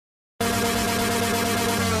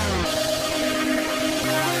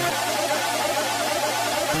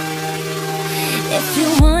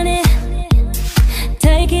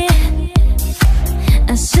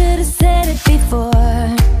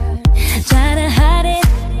before. Try to hide it,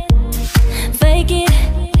 fake it,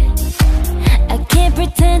 I can't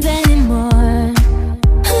pretend anymore.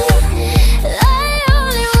 I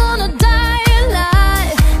only wanna die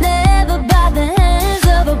alive, never by the hands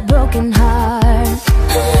of a broken heart.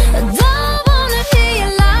 I don't wanna hear you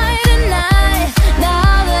lie tonight,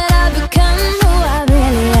 now that I've become who I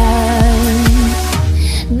really am.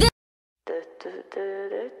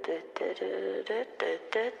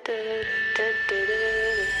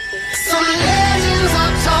 Some legends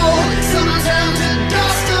are told, some turn to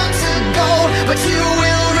dust or to gold, but you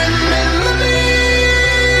will remember me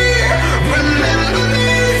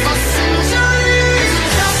for centuries.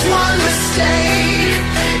 Just one mistake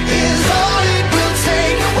is all it will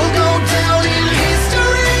take. We'll go down in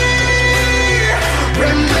history.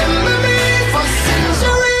 Remember me for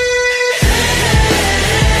centuries.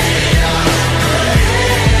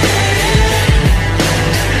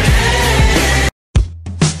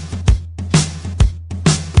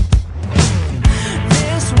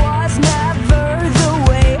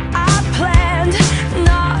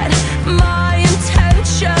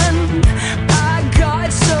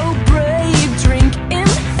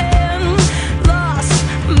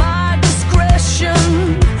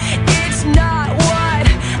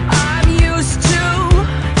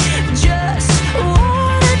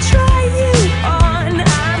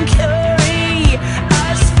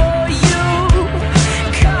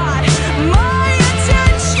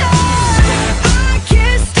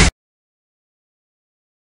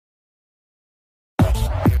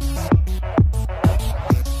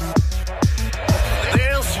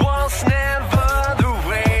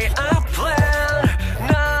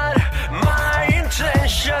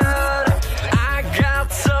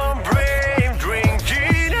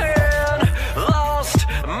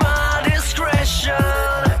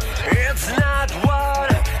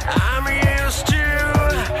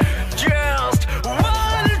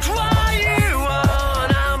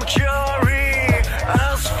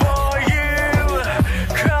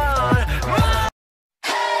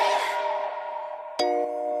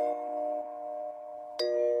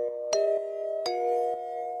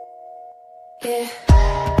 Yeah.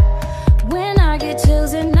 When I get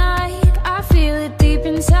chills at night, I feel it deep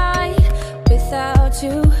inside. Without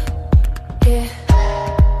you, yeah.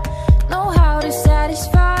 Know how to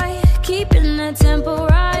satisfy, keeping the tempo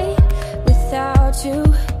right. Without you,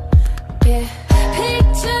 yeah.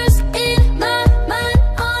 Pictures in my mind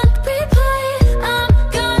on replay. I'm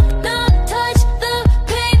gonna touch the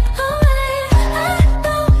pain away. I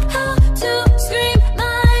know how to scream my.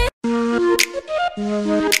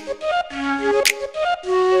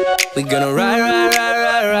 We gonna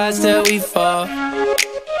rise till we fall.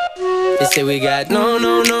 They say we got no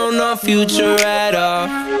future at all.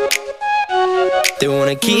 They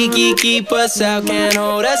wanna keep us out, can't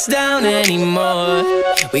hold us down anymore.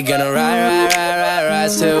 We gonna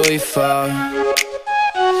rise till we fall.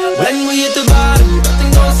 When we hit the bottom,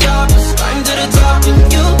 nothing gonna stop us. Climb to the top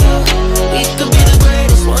with you. We could be the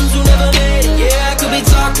greatest ones who never made it. Yeah, I could be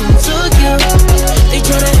talking to you. They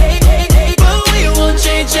tryna hate, but we won't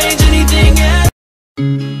change anything yet.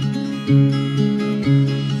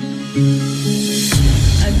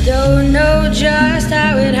 I don't know just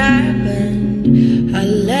how it happened. I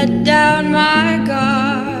let down my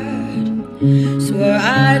guard, swore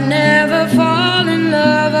I'd never fall in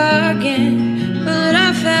love again, but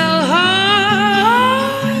I fell hard.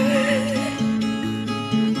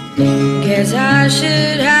 Guess I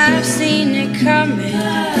should have seen it coming,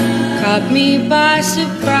 caught me by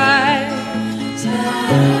surprise.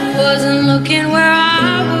 Wasn't looking where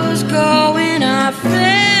I was going, I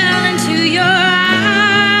fell into your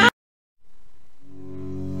eyes.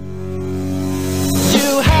 You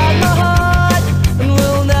had my heart, and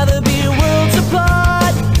we'll never be worlds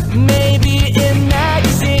apart. Maybe in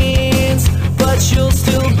magazines, but you'll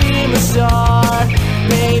still be my star.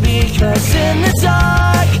 Maybe 'cause in the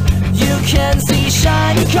dark you can see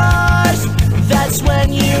shiny cars. That's when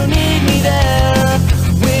you need me there.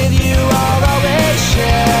 With you I'll always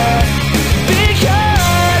share.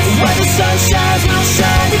 Because when the sun shines, we'll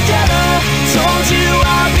shine together. Told you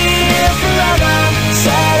I'll be here forever.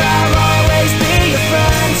 Said I'll always be your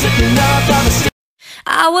friend. Zipping up on the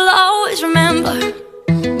I will always remember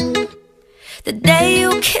the day you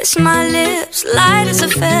kissed my lips, light as a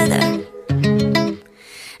feather.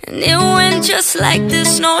 And it went just like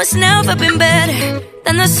this. No, it's never been better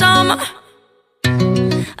than the summer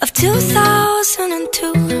of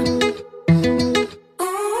 2002.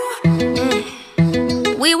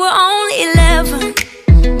 We were only 11,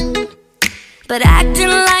 but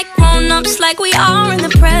acting like grown-ups, like we are in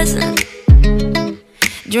the present.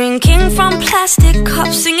 Drinking from plastic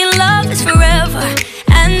cups, singing love is forever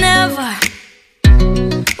and never.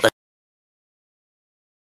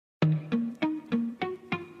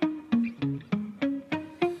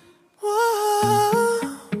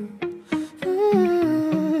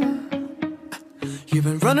 You've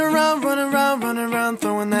been running around,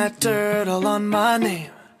 throwing that dirt all on my name.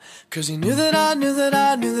 'Cause you knew that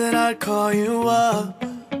I'd call you up.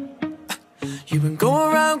 You've been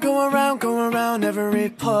going around every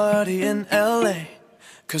party in LA.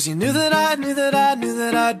 'Cause you knew that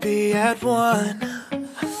I'd be at one.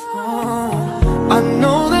 Oh, I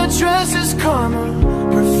know that dress is karma,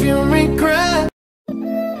 perfume regret.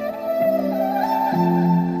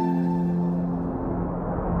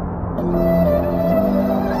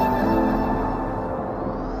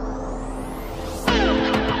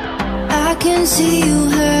 I can see you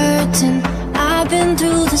hurting, I've been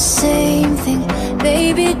through the same thing.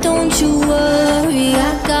 Baby, don't you worry,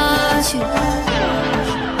 I got you.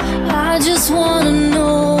 I just wanna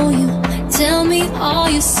know you, tell me all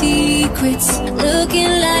your secrets,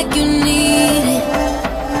 looking like you need it.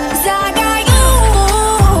 'Cause I got you.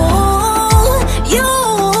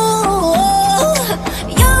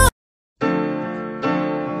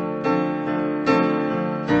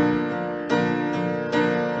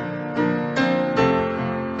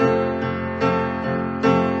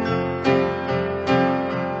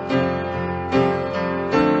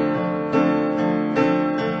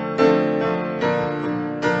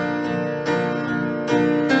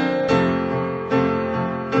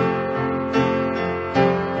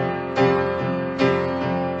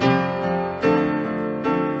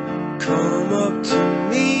 Come up to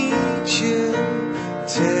meet you,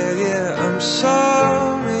 tell you I'm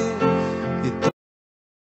sorry.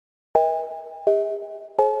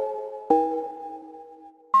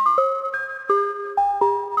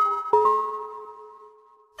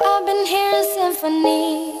 I've been hearing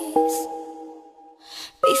symphonies.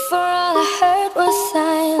 Before all I heard was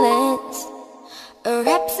silence, a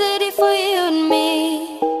rhapsody for you and me.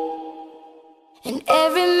 And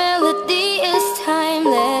every melody is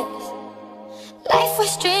timeless. Life was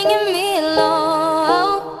stringing me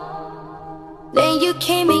along. Then you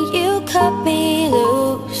came and you cut me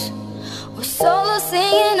loose. Was solo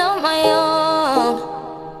singing on my own.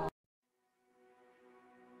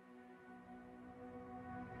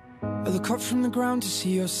 I look up from the ground to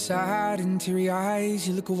see your sad and teary eyes.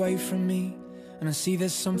 You look away from me, and I see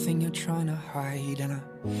there's something you're trying to hide. And I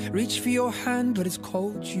reach for your hand, but it's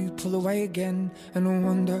cold. You pull away again, and I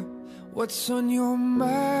wonder what's on your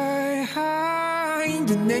mind.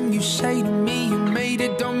 And then you say to me you made a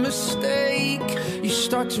dumb mistake. You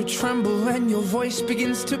start to tremble and your voice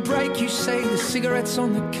begins to break. You say the cigarettes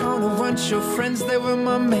on the counter weren't your friends, they were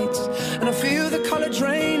my mates. And I feel the color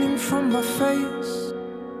draining from my face.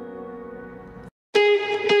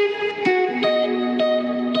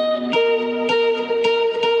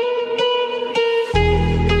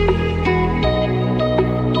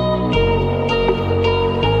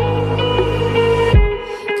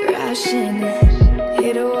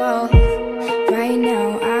 Hit a wall. Right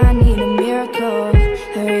now I need a miracle.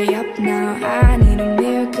 Hurry up now, I need a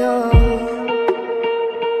miracle.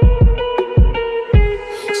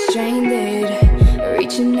 Stranded,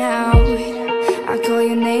 reaching out. I call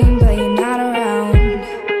your name but you're not around.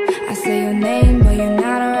 I say your name but you're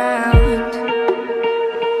not around.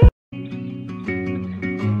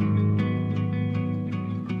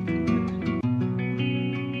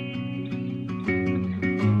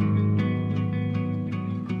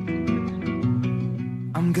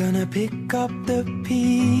 I'm gonna pick up the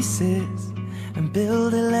pieces and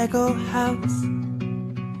build a Lego house.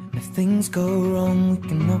 If things go wrong, we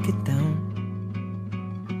can knock it down.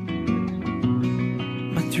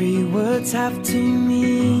 My 3 words have 2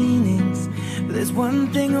 meanings, but there's one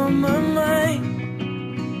thing on my mind.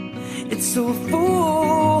 It's all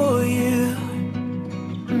for you.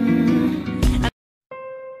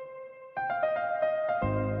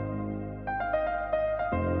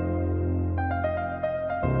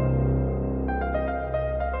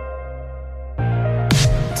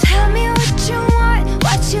 Tell me what you want,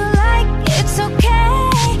 what you like, it's okay.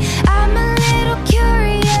 I'm a little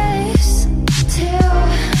curious too.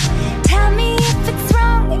 Tell me if it's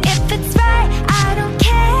wrong, if it's right, I don't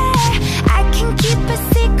care. I can keep a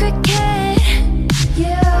secret, kid.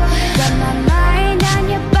 You got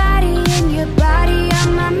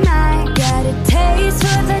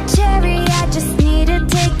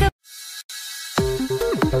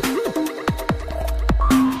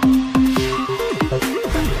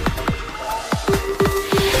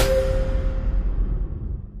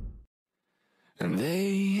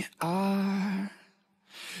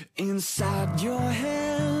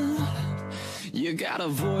You got a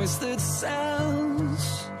voice that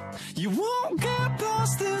says you won't get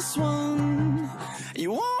past this one.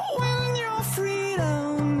 You won't win your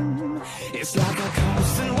freedom. It's like a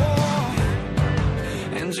constant war,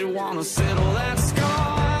 and you wanna settle that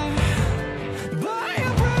score, but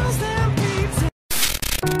your bruised and beaten.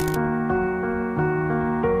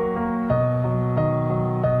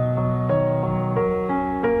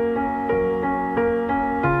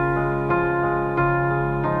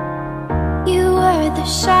 You were the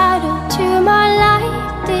shadow to my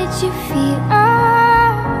light. Did you feel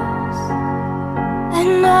us?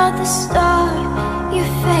 Another star, you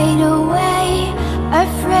fade away.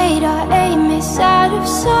 Afraid our aim is out of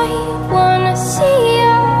sight. Wanna see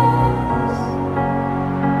us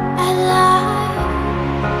alive.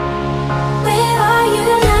 Where are you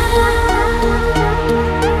now?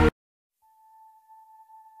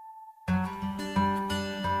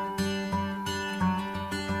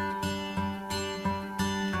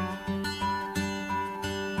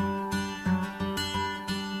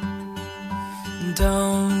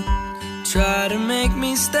 Don't try to make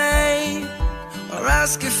me stay or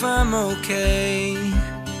ask if I'm okay.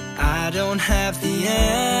 I don't have the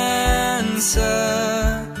answer.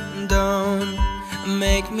 Don't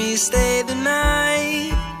make me stay the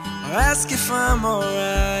night or ask if I'm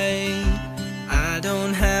alright. I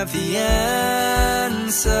don't have the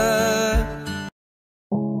answer.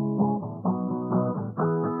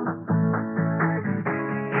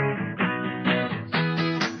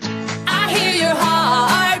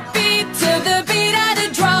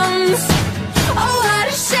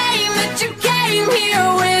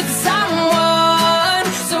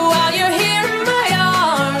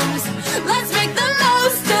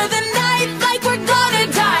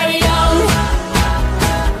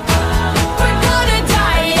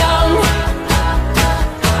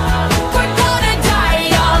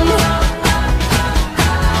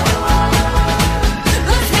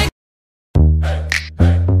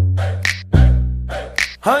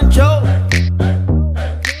 Huncho,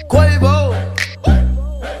 Quavo,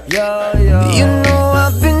 yeah. You know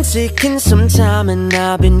I've been taking some time and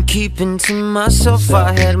I've been keeping to myself.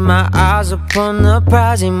 I had my eyes upon the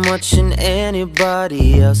prize, ain't watching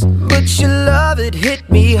anybody else. But your love, it hit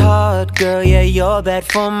me hard, girl, yeah, you're bad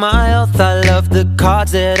for my health. I love the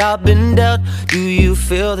cards that I've been dealt. Do you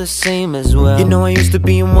feel the same as well? You know I used to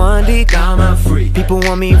be in one deep, now I'm free. People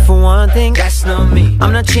want me for one thing, that's not me.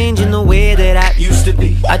 I'm not changing the way that I used to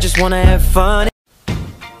be. I just wanna have fun.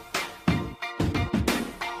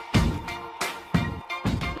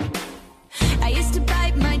 I used to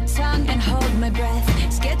bite my tongue and hold my breath,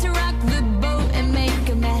 scared to rock the boat and make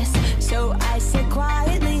a mess. So I said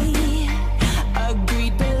quietly,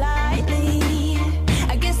 agreed politely.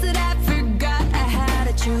 I guess that I forgot I had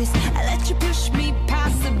a choice. I let you push me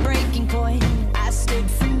past the breaking point. I stood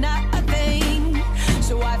for nothing,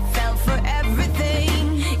 so I fell for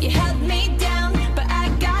everything. You held me down, but I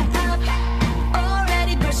got up,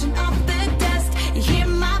 already brushing off the dust. You hear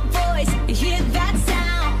my voice, you hear that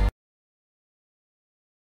sound.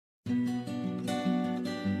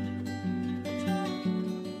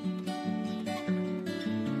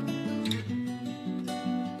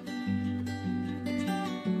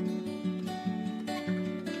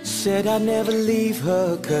 Said I'd never leave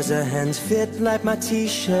her, cause her hands fit like my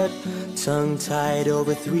t-shirt. Tongue tied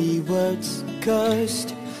over 3 words,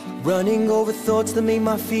 cursed. Running over thoughts that make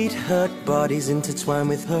my feet hurt. Bodies intertwined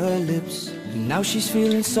with her lips. Now she's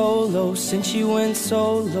feeling so low since she went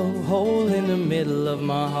solo. Hole in the middle of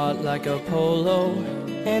my heart like a polo.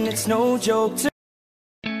 And it's no joke to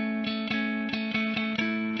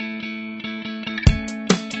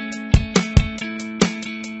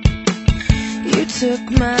You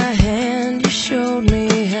took my hand, you showed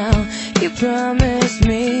me how. You promised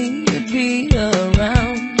me you'd be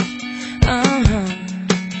around.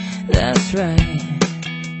 That's right.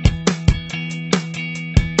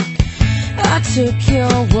 I took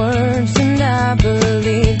your words and I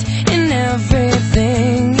believed in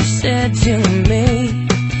everything you said to me.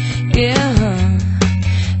 Yeah,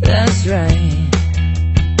 that's right.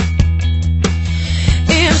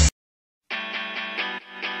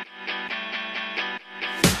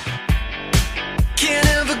 Can't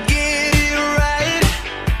ever get it right,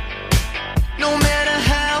 no matter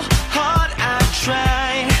how hard I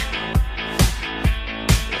try.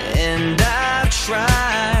 And I try.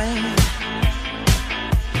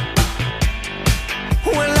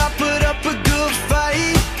 Well, I put up a good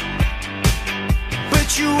fight, but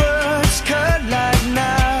your words cut like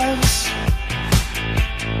knives.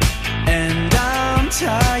 And I'm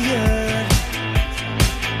tired.